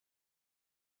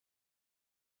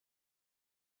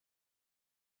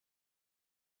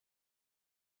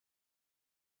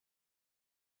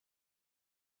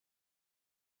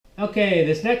Okay,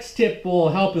 this next tip will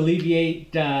help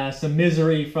alleviate some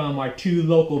misery from our two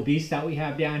local beasts that we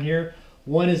have down here.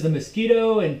 One is the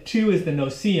mosquito and two is the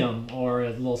no-see-um, or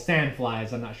little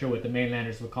sandflies. I'm not sure what the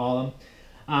mainlanders would call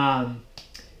them.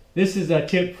 This is a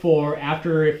tip for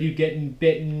after if you're getting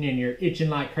bitten and you're itching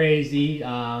like crazy.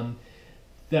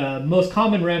 The most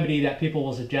common remedy that people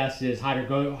will suggest is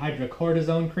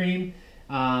hydrocortisone cream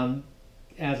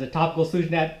as a topical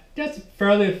solution. That's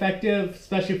fairly effective,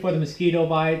 especially for the mosquito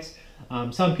bites.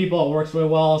 Some people it works really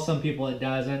well, some people it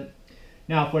doesn't.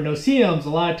 Now for no-see-ums, a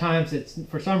lot of times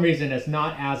for some reason it's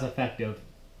not as effective.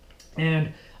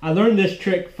 And I learned this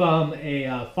trick from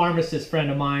a pharmacist friend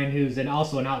of mine who's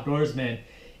also an outdoorsman.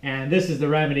 And this is the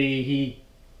remedy he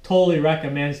totally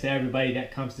recommends to everybody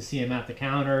that comes to see him at the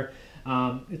counter.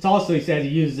 It's also, he says he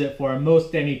uses it for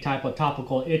most any type of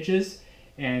topical itches.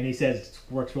 And he says it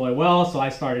works really well, so I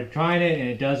started trying it and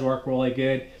it does work really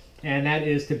good. And that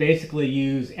is to basically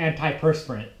use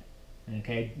antiperspirant.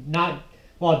 Okay, not,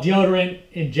 well, deodorant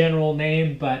in general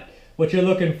name, but what you're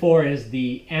looking for is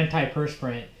the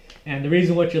antiperspirant. And the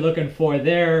reason what you're looking for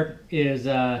there is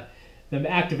the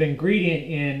active ingredient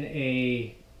in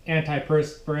a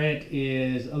antiperspirant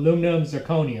is aluminum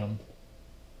zirconium.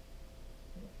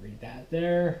 Read that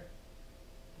there.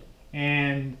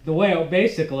 And the way it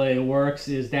basically works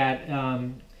is that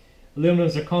aluminum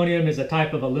zirconium is a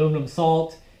type of aluminum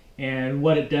salt, and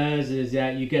what it does is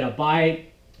that you get a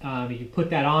bite, you put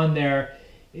that on there,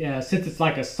 since it's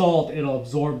like a salt, it'll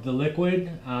absorb the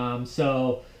liquid,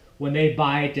 so when they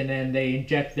bite and then they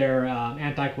inject their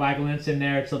anticoagulants in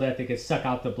there so that they can suck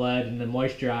out the blood and the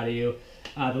moisture out of you,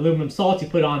 the aluminum salt you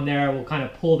put on there will kind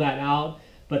of pull that out.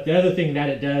 But the other thing that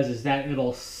it does is that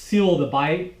it'll seal the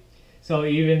bite. So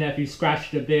even if you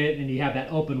scratched a bit and you have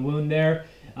that open wound there,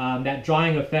 that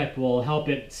drying effect will help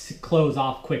it close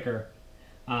off quicker.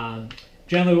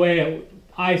 Generally the way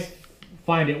I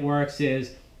find it works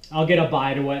is I'll get a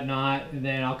bite or whatnot, and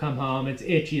then I'll come home, it's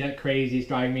itchy like crazy, it's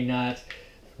driving me nuts.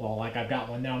 Well, like I've got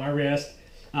one down my wrist.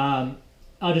 I'll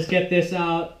just get this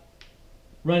out,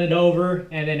 run it over,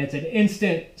 and then it's an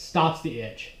instant stops the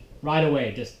itch right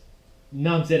away. Just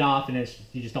numbs it off, and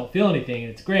you just don't feel anything,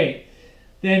 and it's great.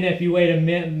 Then if you wait a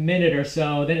minute or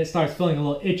so, then it starts feeling a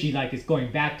little itchy, like it's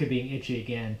going back to being itchy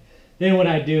again. Then what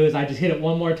I do is I just hit it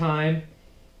one more time,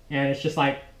 and it's just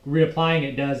like reapplying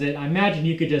it does it. I imagine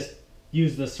you could just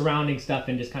use the surrounding stuff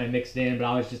and just kind of mix it in, but I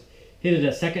always just hit it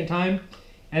a second time,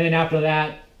 and then after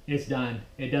that, it's done.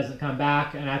 It doesn't come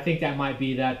back, and I think that might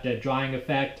be that drying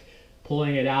effect,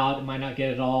 pulling it out. It might not get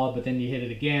it all, but then you hit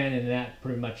it again, and that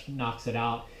pretty much knocks it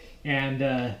out. And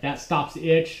that stops the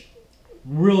itch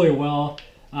really well.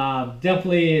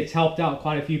 Definitely it's helped out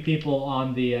quite a few people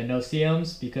on the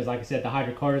no-see-ums, because like I said, the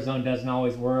hydrocortisone doesn't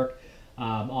always work.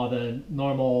 All the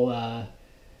normal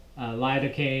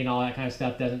lidocaine, all that kind of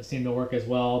stuff doesn't seem to work as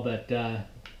well, but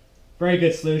very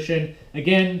good solution.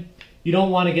 Again, you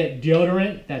don't want to get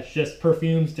deodorant that's just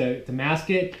perfumes to mask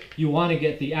it. You want to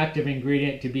get the active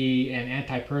ingredient to be an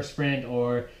antiperspirant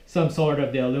or some sort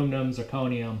of the aluminum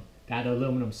zirconium, that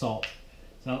aluminum salt.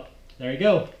 So there you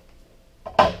go.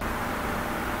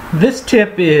 This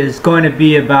tip is going to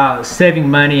be about saving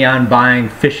money on buying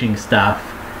fishing stuff.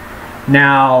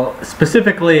 Now,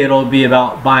 specifically, it'll be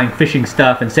about buying fishing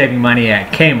stuff and saving money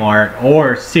at Kmart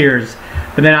or Sears,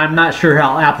 but then I'm not sure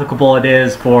how applicable it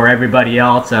is for everybody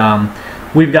else.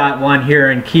 We've got one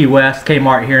here in Key West,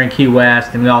 Kmart here in Key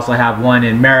West, and we also have one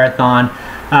in Marathon.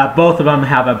 Both of them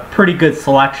have a pretty good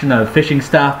selection of fishing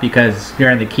stuff because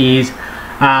you're in the Keys.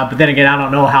 But then again, I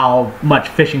don't know how much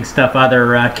fishing stuff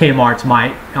other Kmart's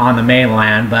might on the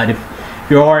mainland, but if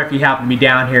you happen to be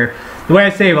down here, the way I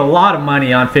save a lot of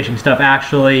money on fishing stuff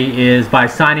actually is by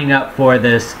signing up for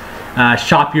this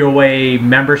Shop Your Way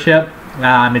membership.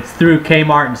 It's through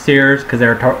Kmart and Sears because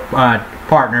they're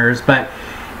partners, but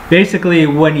basically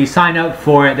when you sign up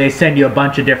for it, they send you a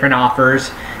bunch of different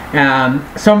offers.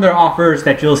 Some of their offers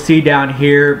that you'll see down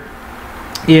here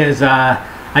is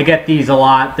I get these a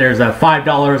lot. There's a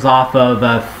 $5 off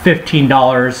of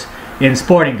 $15 in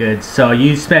sporting goods. So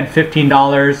you spend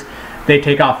 $15, they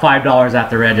take off $5 at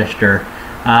the register.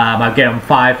 I get them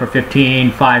 5 for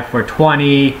 15, 5 for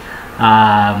 20. You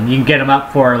can get them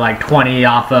up for like 20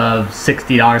 off of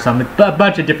 $60 something. A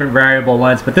bunch of different variable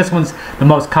ones, but this one's the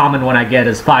most common one I get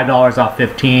is $5 off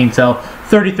 15. So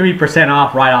 33%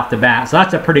 off right off the bat. So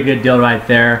that's a pretty good deal right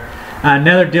there.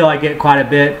 Another deal I get quite a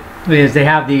bit is they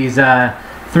have these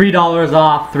 $3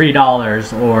 off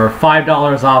 $3 or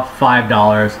 $5 off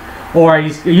 $5, or I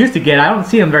used to get, I don't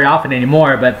see them very often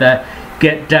anymore, but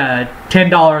get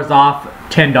 $10 off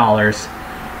 $10.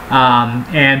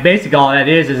 And basically all that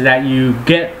is that you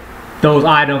get those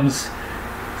items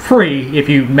free if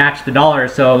you match the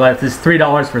dollars. So like this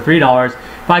 $3 for $3.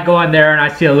 If I go in there and I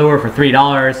see a lure for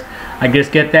 $3, I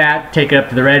just get that, take it up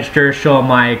to the register, show them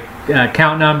my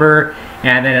account number,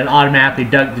 and then it automatically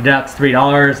deducts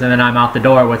 $3, and then I'm out the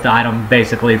door with the item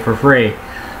basically for free,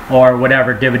 or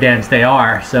whatever dividends they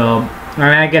are. So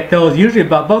I get those usually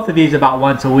about both of these about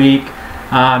once a week,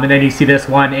 and then you see this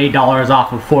one $8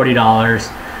 off of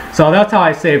 $40. So that's how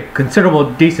I save considerable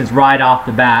distance right off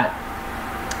the bat.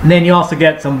 And then you also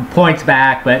get some points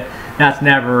back, but that's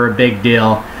never a big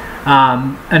deal.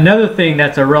 Another thing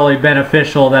that's a really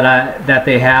beneficial that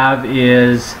they have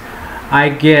is I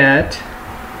get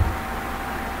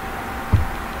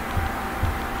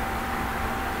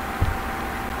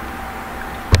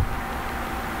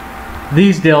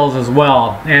these deals as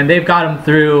well, and they've got them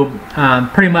through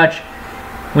pretty much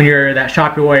when you're that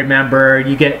Shop Your Way member.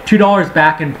 You get $2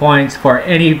 back in points for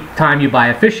any time you buy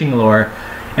a fishing lure.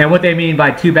 And what they mean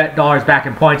by $2 back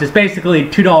in points is basically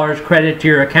 $2 credit to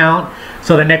your account.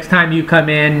 So the next time you come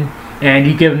in and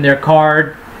you give them their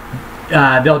card,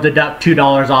 they'll deduct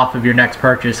 $2 off of your next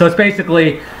purchase. So it's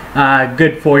basically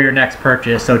good for your next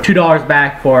purchase. So $2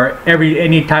 back for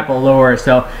any type of lure.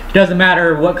 So it doesn't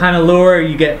matter what kind of lure,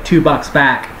 you get $2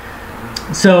 back.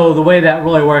 So the way that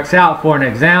really works out, for an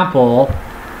example,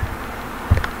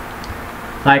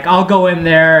 like I'll go in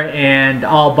there and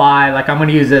I'll buy, like I'm going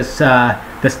to use this,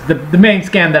 the main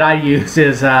scam that I use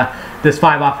is this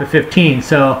 5 off of 15.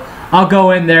 So I'll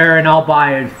go in there and I'll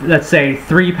buy, let's say,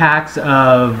 3 packs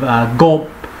of gulp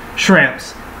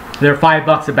shrimps. They're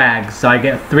 $5 a bag, so I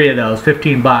get 3 of those,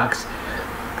 15 bucks.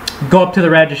 Go up to the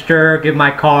register, give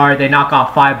my card, they knock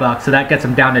off $5, so that gets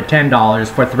them down to $10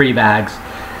 for 3 bags.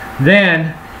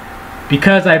 Then,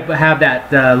 because I have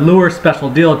that lure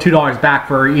special deal, $2 back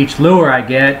for each lure I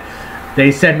get,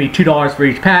 they send me $2 for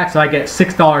each pack, so I get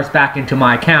 $6 back into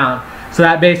my account. So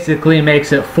that basically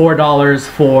makes it $4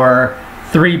 for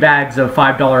 3 bags of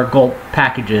 $5 gulp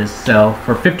packages. So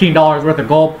for $15 worth of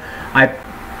gulp, I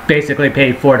basically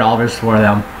paid $4 for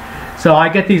them. So I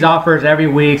get these offers every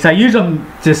week. So I use them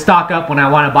to stock up when I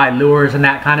want to buy lures and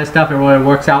that kind of stuff. It really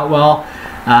works out well.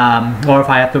 Or if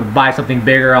I have to buy something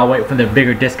bigger, I'll wait for the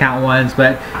bigger discount ones.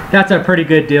 But that's a pretty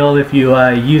good deal if you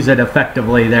use it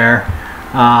effectively there.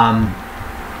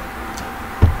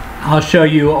 I'll show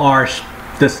you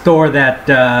the store that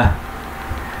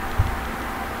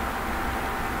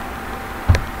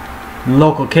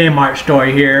local Kmart store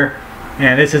here,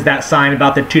 and this is that sign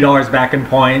about the $2 back in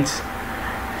points.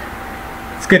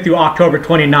 It's good through October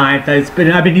 29th.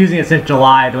 I've been using it since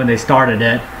July when they started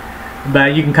it,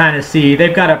 but you can kind of see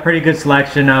they've got a pretty good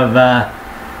selection of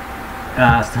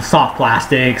soft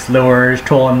plastics, lures,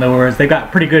 trolling lures. They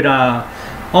got pretty good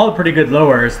all the pretty good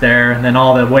lures there, and then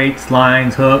all the weights,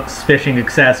 lines, hooks, fishing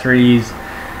accessories,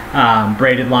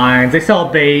 braided lines. They sell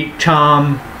bait,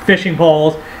 chum, fishing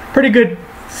poles. Pretty good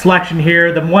selection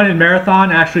here. The one in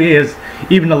Marathon actually is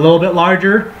even a little bit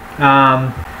larger.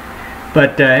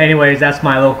 But anyways, that's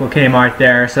my local Kmart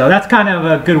there. So that's kind of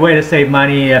a good way to save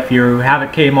money if you have a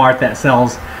Kmart that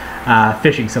sells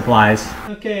fishing supplies.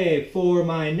 Okay, for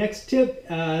my next tip,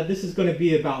 this is going to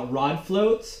be about rod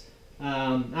floats.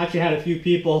 I actually had a few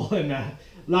people, and a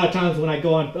lot of times when I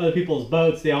go on other people's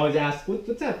boats, they always ask,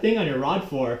 what's that thing on your rod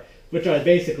for? Which are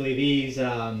basically these,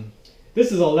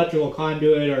 this is an electrical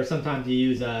conduit, or sometimes you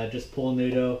use just pool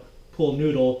noodle.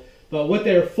 But what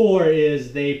they're for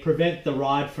is they prevent the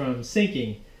rod from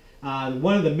sinking.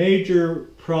 One of the major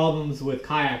problems with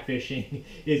kayak fishing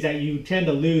is that you tend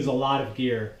to lose a lot of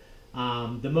gear.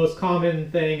 The most common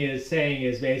thing is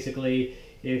basically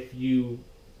if you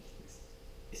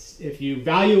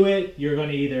value it, you're going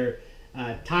to either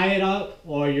tie it up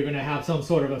or you're going to have some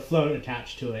sort of a float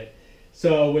attached to it.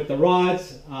 So with the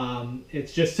rods,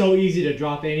 it's just so easy to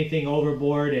drop anything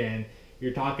overboard, and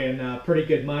you're talking pretty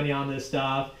good money on this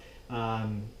stuff.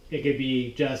 It could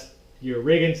be just you're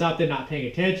rigging something, not paying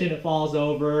attention, it falls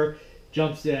over,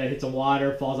 jumps, hits some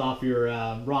water, falls off your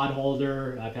rod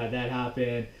holder. I've had that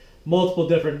happen. Multiple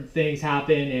different things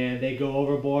happen and they go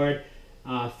overboard.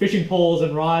 Fishing poles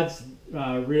and rods,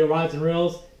 reel rods and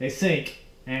reels, they sink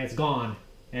and it's gone.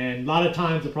 And a lot of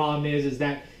times the problem is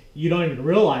that you don't even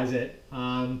realize it.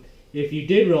 If you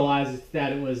did realize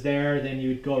that it was there, then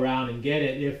you'd go around and get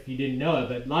it if you didn't know it.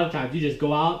 But a lot of times you just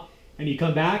go out and you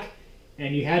come back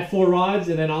and you had 4 rods,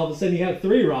 and then all of a sudden you have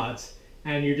 3 rods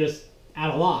and you're just at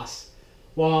a loss.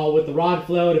 While with the rod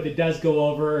float, if it does go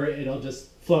over, it'll just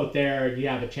float there and you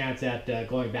have a chance at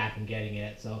going back and getting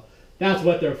it. So that's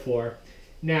what they're for.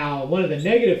 Now, one of the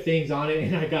negative things on it,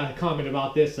 and I got a comment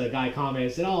about this, a guy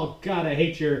commented, said, oh God, I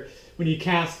hate when you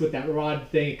cast with that rod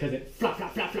thing because it flop,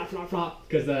 flop, flop, flop, flop, flop,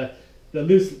 because the the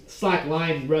loose slack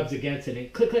line rubs against it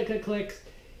and click, click, click, clicks.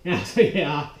 Yeah, so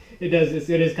yeah, it does.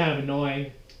 It is kind of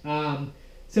annoying.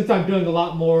 Since I'm doing a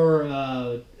lot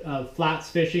more flats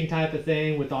fishing type of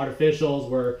thing with artificials,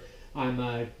 where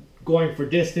I'm going for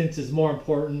distance is more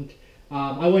important.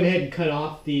 I went ahead and cut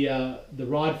off the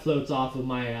rod floats off of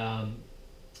my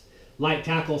light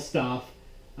tackle stuff,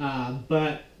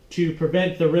 but to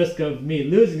prevent the risk of me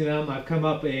losing them, I've come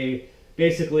up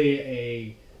basically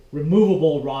a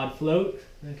removable rod float.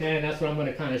 Okay, and that's what I'm going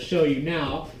to kind of show you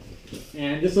now.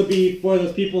 And this will be for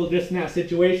those people just in that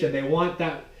situation. They want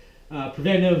that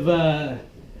preventive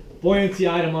buoyancy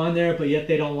item on there, but yet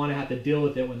they don't want to have to deal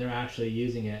with it when they're actually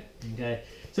using it. Okay,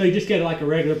 so you just get like a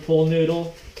regular pool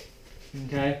noodle.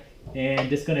 Okay, and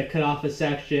just going to cut off a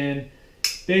section,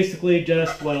 basically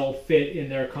just what'll fit in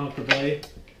there comfortably.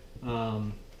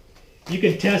 You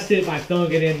can test it by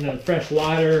throwing it in fresh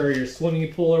water or your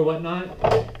swimming pool or whatnot.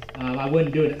 I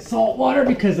wouldn't do it in salt water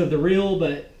because of the reel,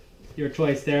 but your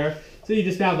choice there. So you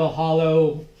just have a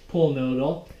hollow pool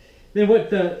noodle. Then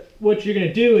what you're going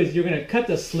to do is you're going to cut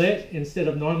the slit. Instead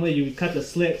of normally you would cut the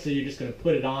slit, so you're just going to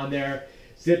put it on there,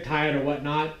 zip tie it or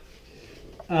whatnot.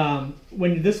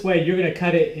 This way you're going to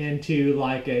cut it into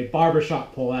like a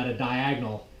barbershop pole at a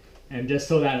diagonal, and just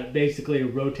so that it basically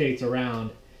rotates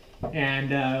around.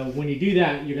 And when you do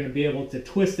that, you're going to be able to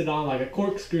twist it on like a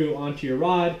corkscrew onto your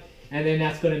rod, and then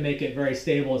that's going to make it very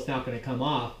stable. It's not going to come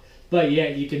off, but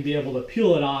yet you can be able to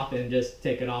peel it off and just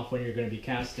take it off when you're going to be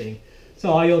casting. So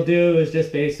all you'll do is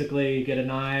just basically get a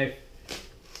knife,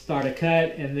 start a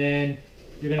cut, and then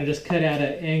you're going to just cut at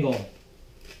an angle.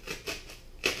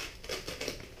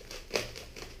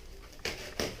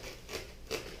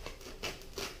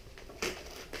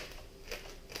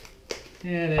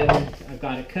 And then I've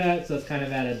got it cut, so it's kind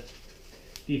of at a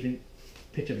decent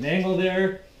pitch of an angle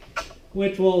there,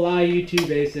 which will allow you to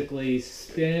basically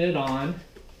spin it on,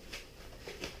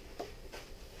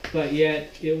 but yet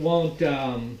it won't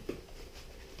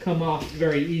come off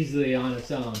very easily on its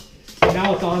own. So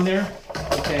now it's on there.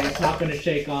 Okay, it's not going to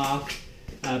shake off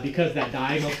because that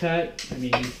diagonal cut, I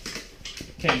mean, you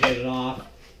can't get it off,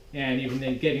 and even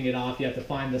then getting it off, you have to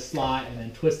find the slot and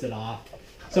then twist it off.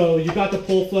 So you've got the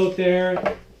pull float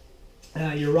there.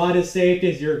 Your rod is safe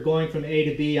as you're going from A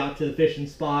to B out to the fishing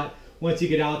spot. Once you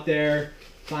get out there,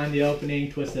 find the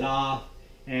opening, twist it off,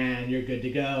 and you're good to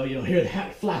go. You'll hear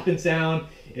that flapping sound.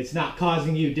 It's not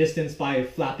causing you distance by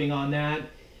flapping on that.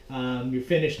 You're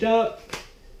finished up.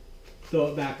 Throw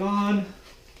it back on.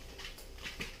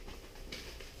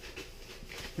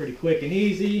 Pretty quick and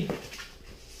easy.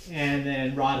 And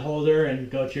then rod holder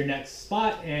and go to your next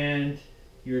spot, and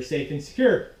you're safe and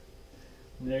secure.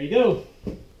 There you go.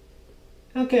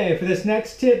 Okay, for this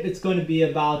next tip, it's going to be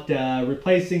about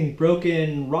replacing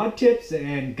broken rod tips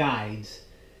and guides.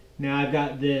 Now I've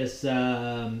got this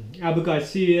Abu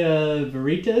Garcia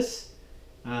Veritas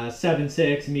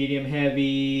 7.6 medium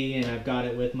heavy, and I've got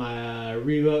it with my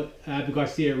Abu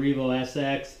Garcia Revo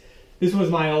SX. This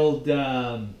was my old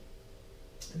bass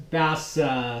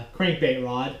crankbait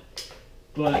rod,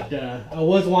 but I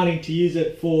was wanting to use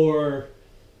it for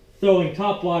throwing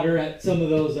topwater at some of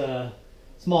those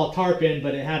small tarpon,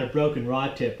 but it had a broken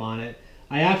rod tip on it.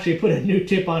 I actually put a new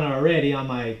tip on it already on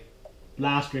my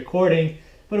last recording,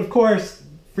 but of course,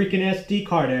 freaking SD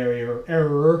card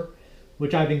error,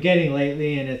 which I've been getting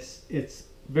lately, and it's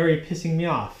very pissing me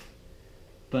off.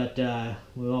 But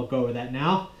we won't go over that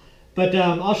now. But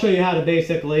I'll show you how to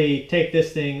basically take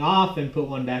this thing off and put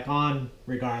one back on,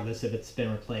 regardless if it's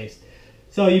been replaced.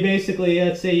 So you basically,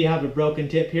 let's say you have a broken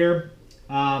tip here.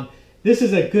 This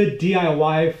is a good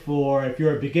DIY for if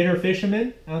you're a beginner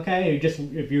fisherman, okay?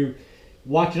 If you're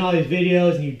watching all these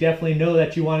videos and you definitely know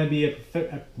that you want to be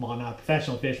well, not a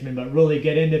professional fisherman, but really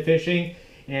get into fishing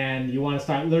and you want to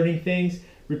start learning things.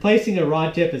 Replacing a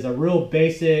rod tip is a real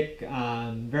basic,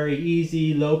 very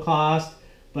easy, low cost,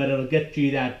 but it'll get you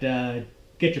that,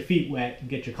 get your feet wet and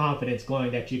get your confidence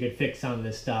going that you could fix some of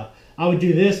this stuff. I would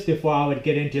do this before I would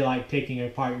get into like taking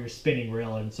apart your spinning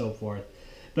reel and so forth.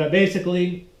 But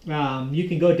basically, you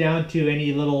can go down to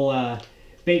any little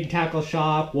bait and tackle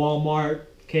shop, Walmart,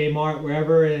 Kmart,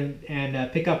 wherever,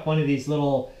 and pick up one of these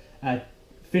little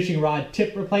fishing rod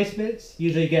tip replacements.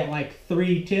 Usually get like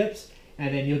 3 tips,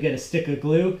 and then you'll get a stick of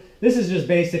glue. This is just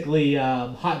basically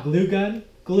hot glue gun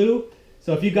glue.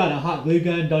 So if you've got a hot glue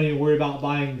gun, don't even worry about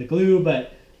buying the glue,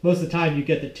 but most of the time you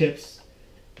get the tips.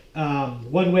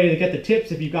 One way to get the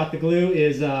tips if you've got the glue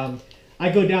is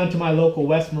I go down to my local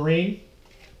West Marine,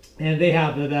 and they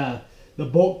have the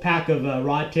bulk pack of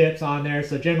rod tips on there.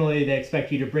 So generally they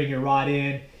expect you to bring your rod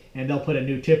in and they'll put a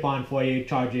new tip on for you,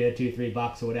 charge you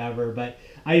 $2-3 or whatever. But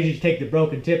I usually take the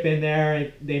broken tip in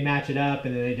there, they match it up,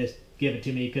 and then they just give it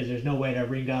to me because there's no way to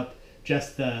ring up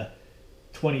just the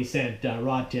 20-cent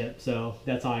rod tip. So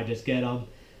that's how I just get them.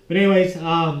 But anyways,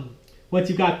 once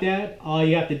you've got that, all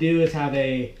you have to do is have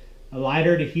a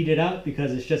lighter to heat it up,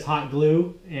 because it's just hot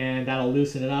glue, and that'll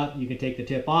loosen it up. You can take the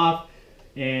tip off,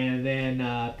 and then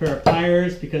a pair of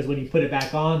pliers, because when you put it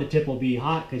back on, the tip will be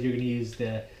hot because you're going to use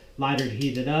the lighter to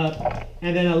heat it up.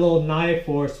 And then a little knife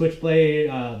or switchblade,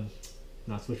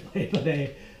 not switchblade, but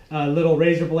a little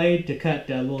razor blade to cut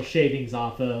little shavings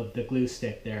off of the glue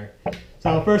stick there.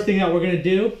 So the first thing that we're going to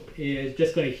do is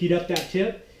just going to heat up that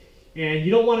tip. And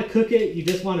you don't want to cook it, you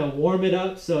just want to warm it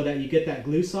up so that you get that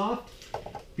glue soft.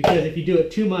 Because if you do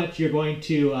it too much, you're going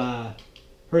to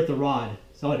hurt the rod,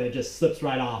 so it just slips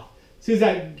right off. As soon as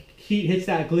that heat hits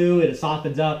that glue, it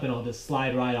softens up and it'll just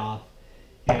slide right off.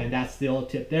 And that's the old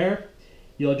tip there.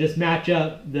 You'll just match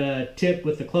up the tip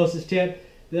with the closest tip.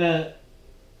 The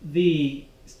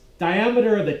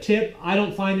diameter of the tip I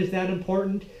don't find is that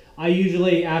important. I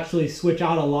usually actually switch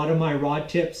out a lot of my rod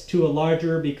tips to a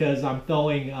larger, because I'm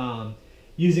throwing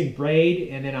using braid,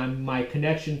 and then my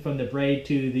connection from the braid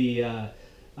to the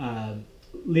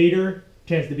leader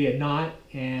tends to be a knot,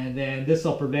 and then this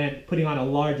will prevent, putting on a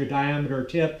larger diameter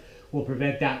tip will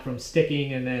prevent that from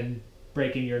sticking and then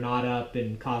breaking your knot up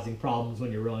and causing problems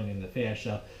when you're reeling in the fish.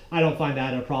 So I don't find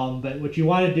that a problem. But what you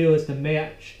want to do is to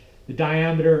match the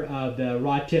diameter of the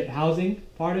rod tip housing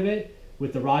part of it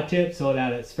with the rod tip, so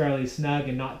that it's fairly snug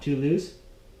and not too loose.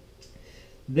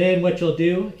 Then what you'll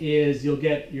do is you'll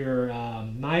get your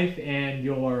knife and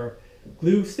your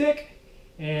glue stick,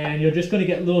 and you're just going to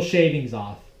get little shavings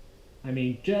off. I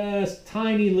mean, just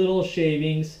tiny little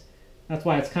shavings. That's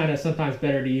why it's kind of sometimes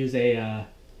better to use a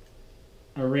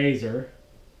razor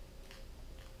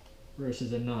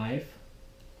versus a knife.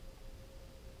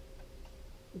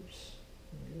 Oops,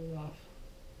 get it off.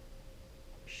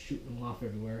 Shooting them off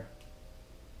everywhere.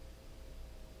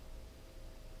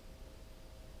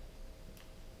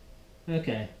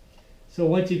 Okay, so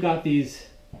once you've got these,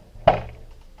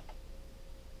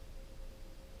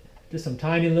 just some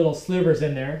tiny little slivers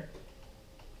in there,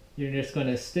 you're just going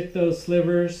to stick those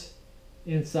slivers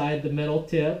inside the metal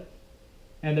tip.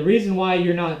 And the reason why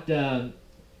you're not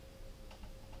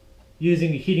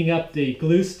heating up the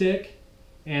glue stick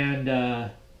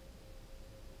and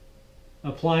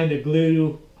applying the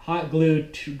glue, hot glue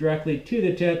directly to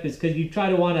the tip, is because you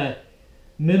want to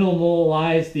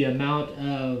minimalize the amount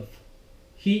of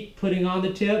heat putting on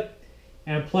the tip.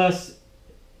 And plus,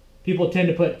 people tend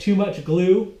to put too much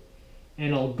glue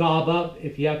and it'll gob up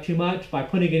if you have too much. By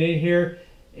putting it in here,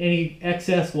 any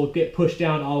excess will get pushed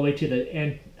down all the way to the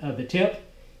end of the tip,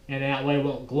 and that way it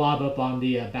won't glob up on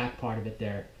the back part of it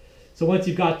there. So once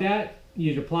you've got that,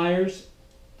 use your pliers.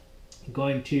 You're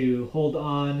going to hold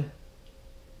on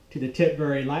to the tip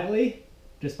very lightly,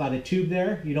 just by the tube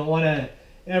there. You don't want to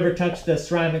ever touch the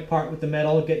ceramic part with the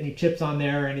metal, get any chips on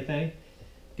there or anything.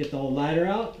 Get the old lighter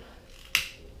out,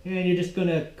 and you're just going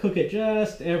to cook it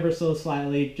just ever so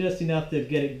slightly, just enough to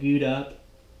get it gooed up.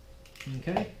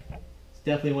 Okay, it's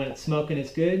definitely when it's smoking,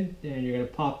 it's good. And you're going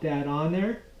to pop that on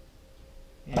there,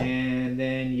 and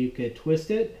then you could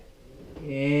twist it,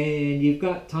 and you've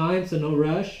got time, so no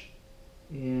rush,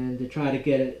 and to try to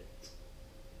get it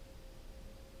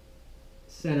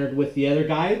centered with the other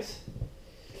guides.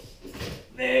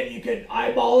 Then you can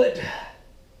eyeball it.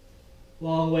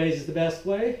 Long ways is the best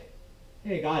way.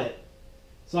 Hey, got it.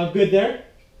 So I'm good there.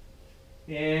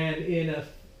 And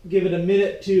give it a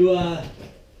minute to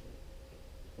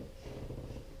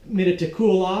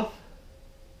cool off.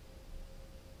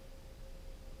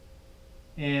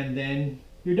 And then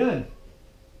you're done.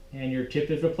 And your tip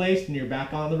is replaced and you're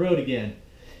back on the road again.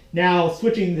 Now,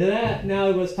 switching to that, now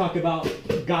let's talk about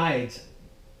guides.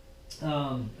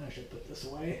 I should put this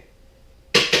away.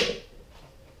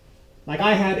 Like,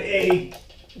 I had a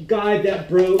guide that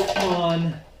broke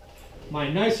on my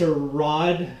nicer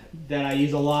rod that I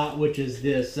use a lot, which is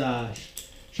this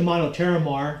Shimano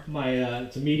Terramar.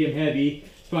 It's a medium heavy.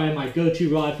 It's probably my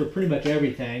go-to rod for pretty much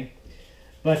everything.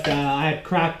 But I had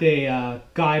cracked a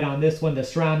guide on this one. The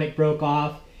ceramic broke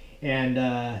off,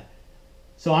 and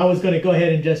so I was going to go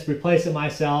ahead and just replace it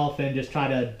myself and just try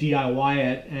to DIY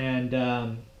it.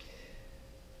 And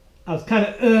I was kind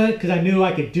of, because I knew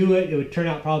I could do it. It would turn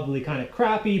out probably kind of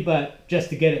crappy, but just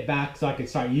to get it back so I could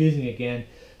start using it again.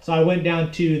 So I went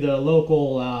down to the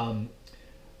local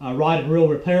rod and reel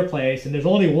repair place, and there's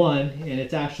only one, and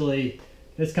it's actually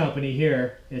this company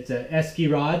here. It's a Esky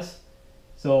Rods.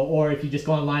 So, or if you just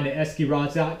go online to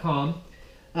eskyrods.com.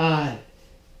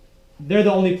 they're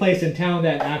the only place in town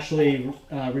that actually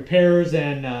repairs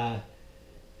and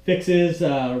fixes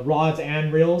rods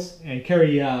and reels, and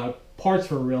carry parts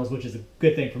for reels, which is a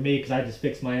good thing for me because I just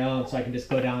fix my own, so I can just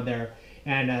go down there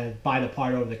and buy the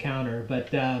part over the counter.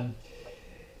 But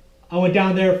I went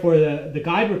down there for the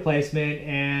guide replacement,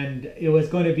 and it was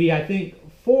going to be, I think,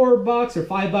 $4 or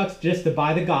 $5 just to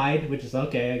buy the guide, which is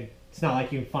okay. It's not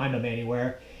like you can find them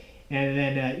anywhere. And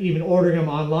then even ordering them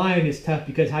online is tough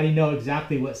because how do you know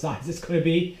exactly what size it's going to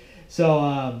be? So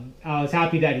I was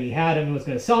happy that he had them and was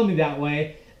going to sell me that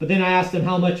way. But then I asked him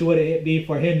how much would it be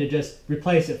for him to just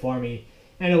replace it for me,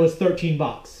 and it was 13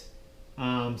 bucks.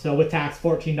 So with tax,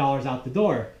 $14 out the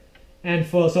door. And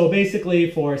so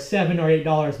basically for $7 or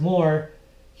 $8 more,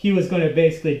 he was going to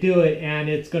basically do it, and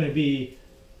it's going to be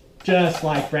just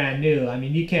like brand new. I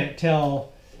mean, you can't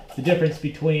tell the difference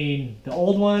between the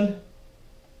old one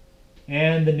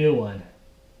and the new one.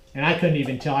 And I couldn't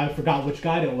even tell. I forgot which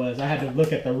guide it was. I had to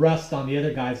look at the rust on the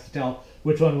other guides to tell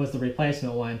which one was the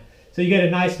replacement one. So you get a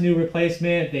nice new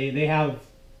replacement.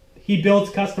 He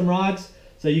builds custom rods,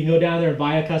 so you can go down there and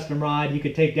buy a custom rod. You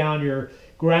could take down your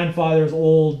grandfather's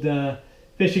old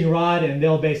fishing rod, and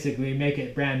they'll basically make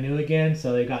it brand new again.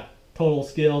 So they got total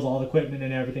skills, all the equipment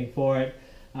and everything for it.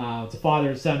 It's a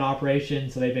father-son operation,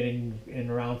 so they've been in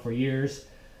around for years.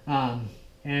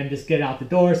 And just get out the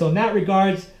door. So in that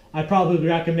regards, I probably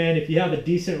recommend, if you have a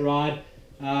decent rod,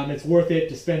 it's worth it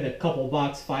to spend a couple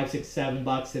bucks, $5, $6,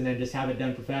 $7, and then just have it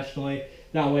done professionally.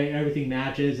 That way everything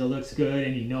matches, it looks good,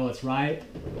 and you know it's right.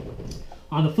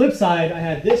 On the flip side, I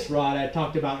had this rod I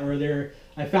talked about earlier.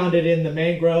 I found it in the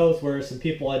mangroves where some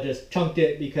people had just chunked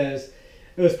it because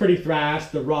it was pretty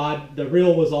thrashed. The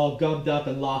reel was all gummed up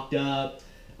and locked up.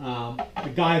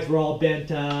 The guides were all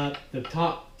bent up. The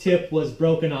top tip was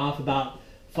broken off about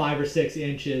 5 or 6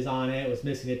 inches on it. It was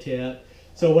missing a tip.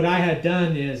 So what I had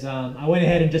done is I went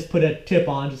ahead and just put a tip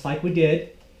on, just like we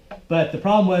did. But the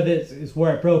problem with it is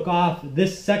where it broke off.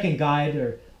 This second guide,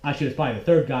 or actually it was probably the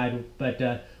third guide,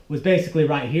 but was basically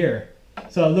right here.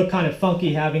 So it looked kind of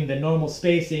funky having the normal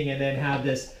spacing and then have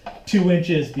this 2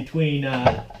 inches between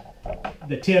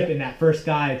the tip and that first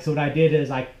guide. So what I did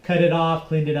is I cut it off,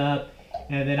 cleaned it up,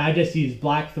 and then I just used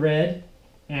black thread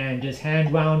and just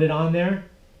hand wound it on there,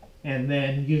 and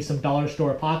then used some dollar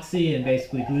store epoxy and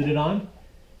basically glued it on.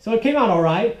 So it came out all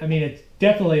right. I mean, it's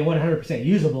definitely 100%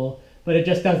 usable, but it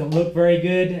just doesn't look very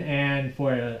good. And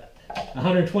for a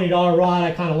 $120 rod,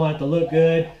 I kind of want it to look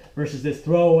good versus this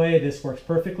throwaway. This works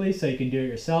perfectly, so you can do it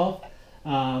yourself.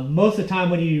 Most of the time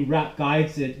when you wrap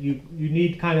guides, you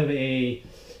need kind of a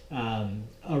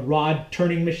rod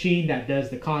turning machine that does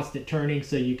the constant turning,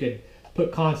 so you could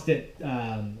put constant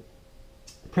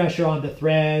pressure on the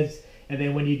threads. And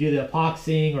then when you do the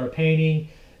epoxying or painting,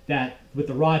 that with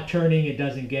the rod turning, it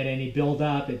doesn't get any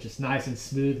buildup. It's just nice and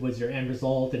smooth was your end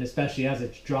result. And especially as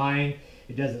it's drying,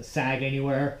 it doesn't sag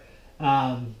anywhere.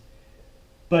 But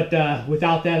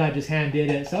without that, I just hand did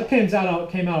it. So it came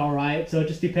out all right. So it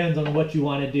just depends on what you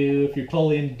want to do. If you're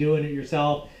totally into doing it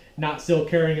yourself, not still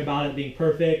caring about it being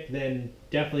perfect, then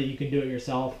definitely you can do it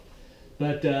yourself.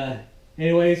 But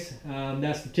anyways,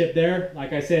 that's the tip there.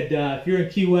 Like I said, if you're in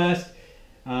Key West,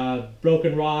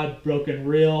 broken rod, broken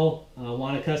reel,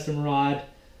 want a custom rod.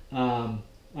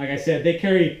 Like I said, they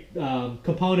carry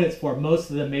components for most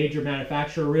of the major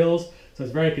manufacturer reels, so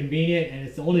it's very convenient, and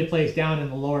it's the only place down in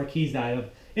the lower Keys that I have.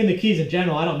 In the Keys in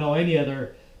general, I don't know any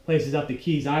other places up the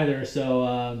Keys either,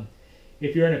 so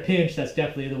if you're in a pinch, that's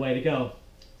definitely the way to go.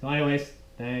 So anyways,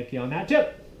 thank you on that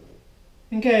tip.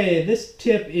 Okay, this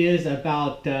tip is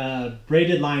about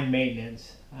braided line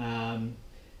maintenance.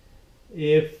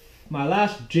 If my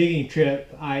last jigging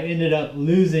trip, I ended up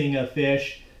losing a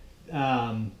fish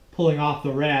pulling off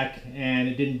the wreck, and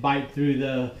it didn't bite through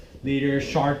the leader.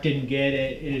 Shark didn't get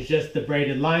it. It was just the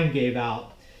braided line gave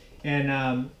out.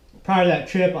 And prior to that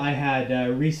trip, I had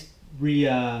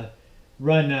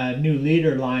run a new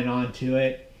leader line onto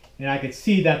it, and I could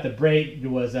see that the braid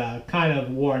was kind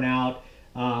of worn out.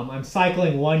 I'm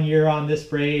cycling 1 year on this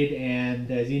braid, and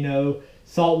as you know,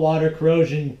 saltwater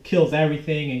corrosion kills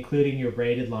everything, including your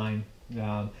braided line.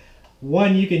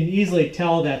 One, you can easily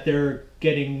tell that they're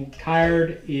getting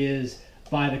tired is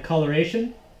by the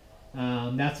coloration.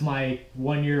 That's my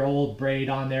 1 year old braid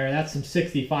on there. That's some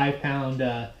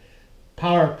 65-pound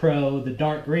Power Pro, the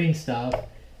dark green stuff.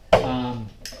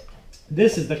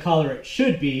 This is the color it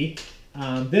should be.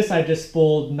 This I just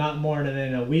spooled not more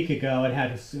than a week ago. It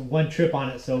had 1 trip on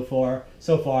it so far.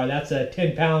 That's a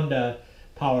 10-pound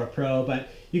Power Pro, but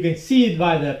you can see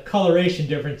by the coloration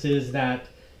differences that,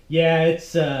 yeah,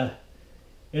 it's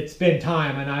been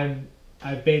time, and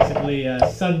I've basically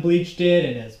sun bleached it,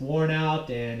 and it's worn out,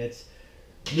 and it's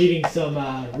needing some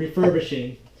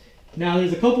refurbishing. Now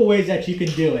there's a couple ways that you can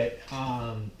do it.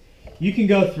 You can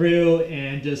go through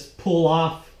and just pull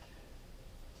off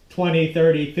 20,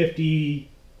 30, 50,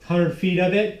 100 feet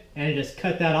of it and just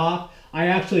cut that off. I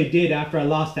actually did after I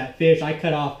lost that fish. I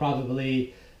cut off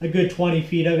probably a good 20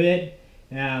 feet of it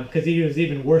because he was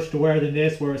even worse to wear than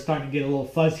this, where it was starting to get a little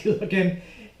fuzzy looking.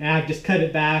 And I just cut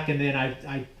it back, and then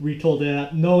I retooled it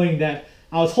up, knowing that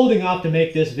I was holding off to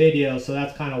make this video, so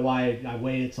that's kind of why I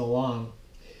waited so long.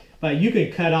 But you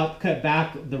can cut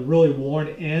back the really worn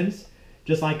ends,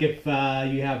 just like if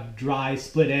you have dry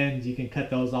split ends, you can cut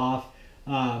those off.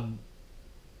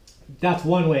 That's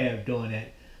one way of doing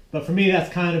it. But for me,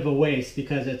 that's kind of a waste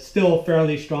because it's still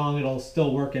fairly strong. It'll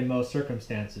still work in most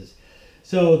circumstances.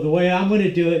 So the way I'm going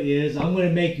to do it is I'm going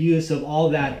to make use of all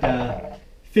that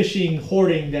fishing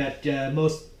hoarding that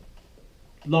most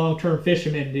long-term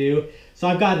fishermen do. So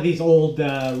I've got these old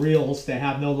reels that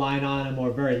have no line on them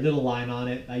or very little line on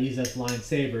it. I use as line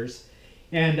savers.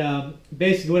 And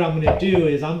basically what I'm going to do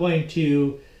is I'm going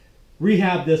to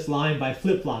rehab this line by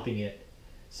flip-flopping it.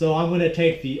 So I'm going to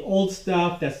take the old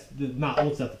stuff, that's not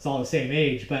old stuff, it's all the same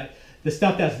age, but the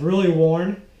stuff that's really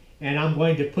worn, and I'm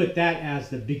going to put that as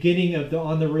the beginning of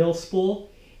on the reel spool.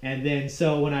 And then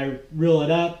so when I reel it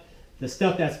up, the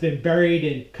stuff that's been buried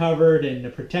and covered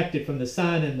and protected from the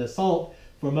sun and the salt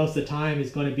for most of the time is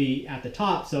going to be at the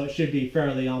top, so it should be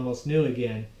fairly almost new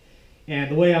again. And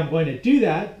the way I'm going to do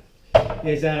that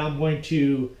is that I'm going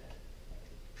to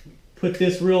put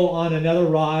this reel on another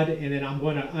rod, and then I'm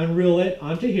going to unreel it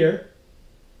onto here.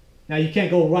 Now you can't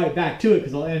go right back to it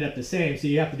because it'll end up the same, so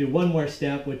you have to do one more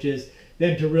step, which is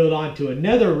then to reel it onto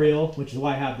another reel, which is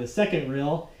why I have the second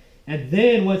reel. And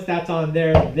then once that's on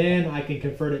there, then I can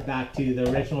convert it back to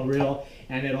the original reel,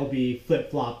 and it'll be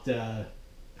flip-flopped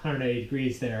 180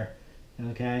 degrees there.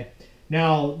 Okay.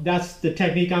 Now that's the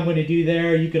technique I'm going to do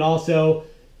there. You could also,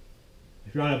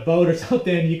 if you're on a boat or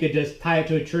something, you could just tie it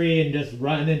to a tree and just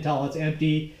run until it's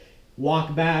empty,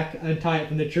 walk back, untie it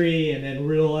from the tree, and then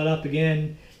reel it up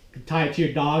again, tie it to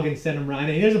your dog and send them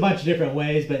running. There's a bunch of different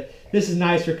ways, but this is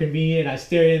nice for convenient. I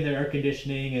stay in the air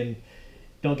conditioning and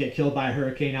don't get killed by a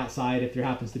hurricane outside if there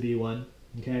happens to be one.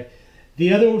 Okay.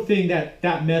 The other thing that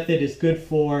that method is good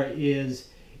for is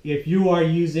if you are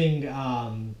using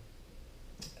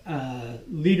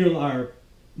leader or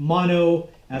mono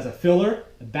as a filler,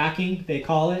 a backing they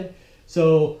call it.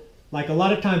 So like a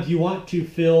lot of times you want to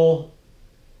fill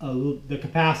the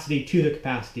capacity to the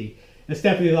capacity. It's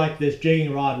definitely like this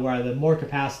jigging rod where the more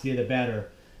capacity the better.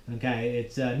 Okay,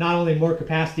 it's not only more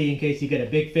capacity in case you get a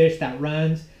big fish that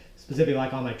runs, specifically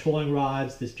like on my trolling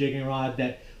rods, this jigging rod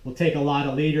that will take a lot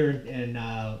of leader and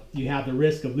you have the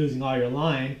risk of losing all your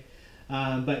line.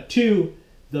 But two,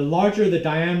 the larger the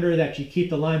diameter that you keep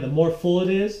the line, the more full it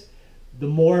is, the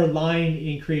more line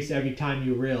increase every time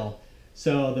you reel.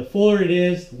 So the fuller it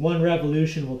is, one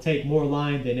revolution will take more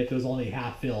line than if it was only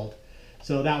half filled.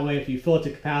 So that way if you fill it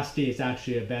to capacity, it's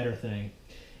actually a better thing.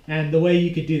 And the way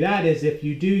you could do that is if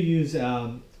you do use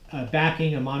a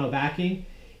backing, a mono backing,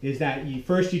 is that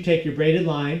first you take your braided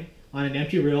line on an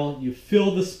empty reel, you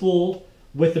fill the spool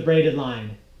with the braided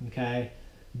line, okay?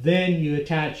 Then you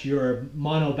attach your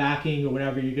mono backing or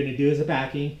whatever you're going to do as a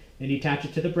backing, and you attach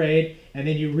it to the braid, and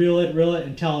then you reel it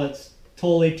until it's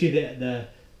totally to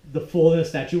the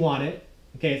fullness that you want it.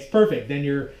 Okay, it's perfect. Then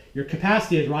your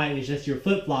capacity is right. It's just your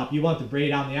flip-flop. You want the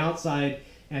braid on the outside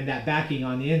and that backing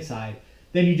on the inside.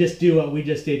 Then you just do what we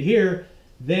just did here.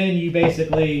 Then you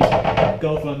basically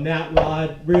go from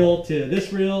that reel to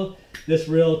this reel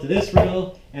to this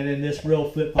reel, and then this reel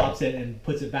flip-flops it and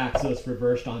puts it back so it's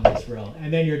reversed on this reel.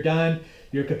 And then you're done.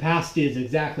 Your capacity is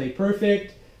exactly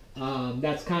perfect.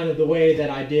 That's kind of the way that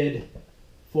I did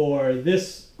for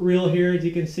this reel here. As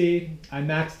you can see, I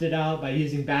maxed it out by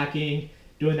using backing,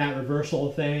 doing that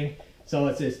reversal thing. So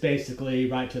it's basically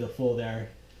right to the full there.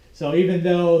 So even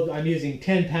though I'm using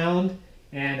 10 pound,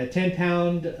 and a 10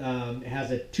 pound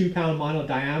has a 2 pound mono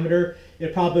diameter,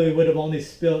 it probably would have only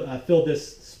filled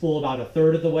this spool about a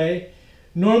third of the way.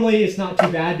 Normally it's not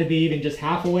too bad to be even just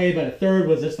half away, but a third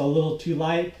was just a little too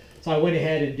light. So I went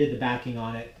ahead and did the backing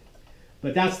on it.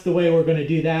 But that's the way we're going to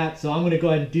do that. So I'm going to go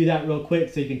ahead and do that real quick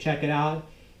so you can check it out.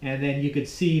 And then you could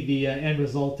see the end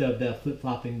result of the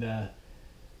flip-flopping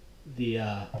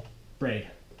the braid.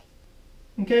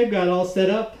 Okay, I've got it all set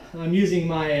up. I'm using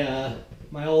my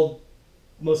my old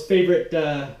most favorite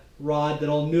rod, that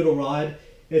old noodle rod.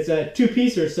 It's a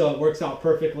 2-piecer, so it works out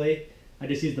perfectly. I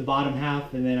just use the bottom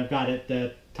half, and then I've got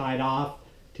it tied off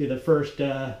to the first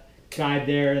guide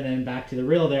there, and then back to the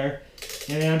reel there.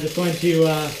 And then I'm just going to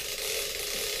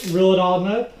reel it all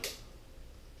up.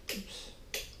 Oops.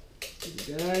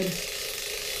 Guide.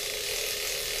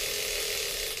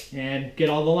 and get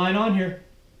all the line on here.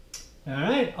 All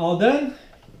right, all done.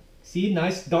 See,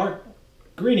 nice dark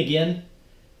green again.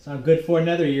 So I'm good for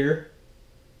another year.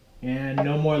 And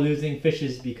no more losing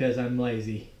fishes because I'm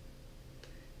lazy.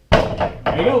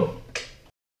 There you go.